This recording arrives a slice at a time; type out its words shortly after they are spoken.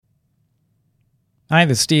Hi,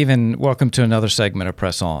 this is Steve, and welcome to another segment of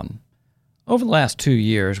Press On. Over the last 2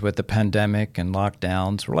 years with the pandemic and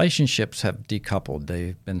lockdowns, relationships have decoupled.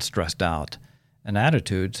 They've been stressed out, and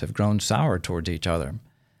attitudes have grown sour towards each other.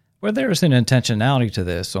 Whether there is an intentionality to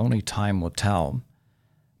this, only time will tell.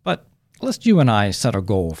 But let's you and I set a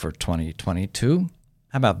goal for 2022.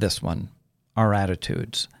 How about this one? Our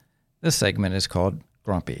attitudes. This segment is called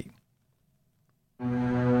Grumpy.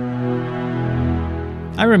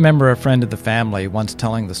 I remember a friend of the family once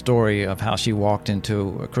telling the story of how she walked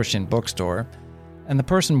into a Christian bookstore, and the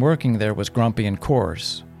person working there was grumpy and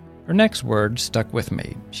coarse. Her next words stuck with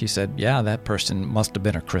me. She said, "Yeah, that person must have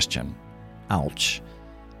been a Christian." Ouch.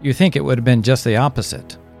 You think it would have been just the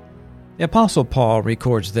opposite. The Apostle Paul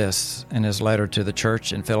records this in his letter to the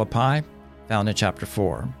church in Philippi, found in chapter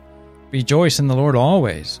 4. "Rejoice in the Lord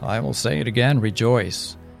always. I will say it again,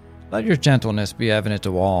 rejoice. Let your gentleness be evident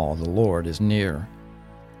to all. The Lord is near."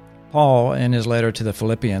 Paul, in his letter to the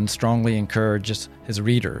Philippians, strongly encourages his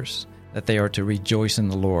readers that they are to rejoice in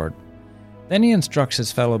the Lord. Then he instructs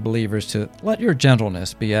his fellow believers to let your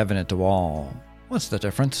gentleness be evident to all. What's the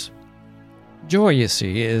difference? Joy, you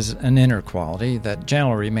see, is an inner quality that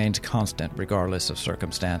generally remains constant regardless of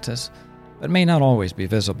circumstances, but may not always be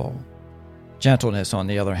visible. Gentleness, on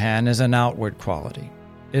the other hand, is an outward quality.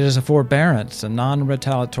 It is a forbearance, a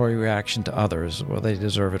non-retaliatory reaction to others, whether they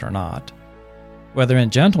deserve it or not. Whether in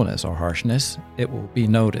gentleness or harshness, it will be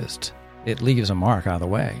noticed. It leaves a mark either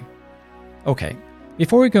way. Okay,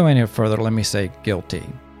 before we go any further, let me say guilty.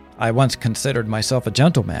 I once considered myself a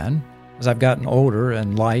gentleman. As I've gotten older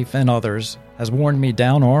and life and others has worn me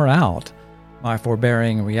down or out, my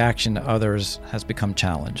forbearing reaction to others has become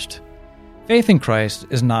challenged. Faith in Christ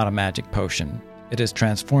is not a magic potion. It is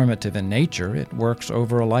transformative in nature. It works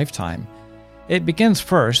over a lifetime. It begins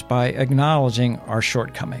first by acknowledging our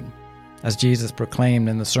shortcoming. As Jesus proclaimed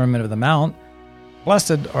in the Sermon on the Mount,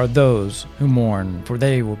 "Blessed are those who mourn, for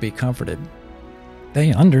they will be comforted."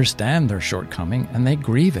 They understand their shortcoming and they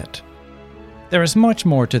grieve it. There is much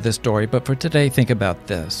more to this story, but for today, think about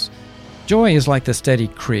this. Joy is like the steady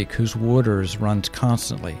creek whose waters runs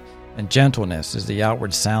constantly, and gentleness is the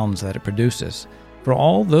outward sounds that it produces. For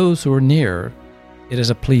all those who are near, it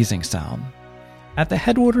is a pleasing sound. At the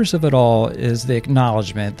headwaters of it all is the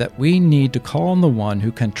acknowledgement that we need to call on the one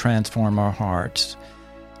who can transform our hearts.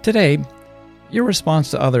 Today, your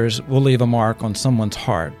response to others will leave a mark on someone's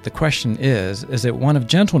heart. The question is it one of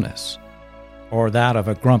gentleness or that of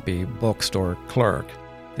a grumpy bookstore clerk?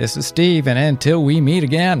 This is Steve, and until we meet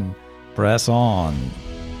again, press on.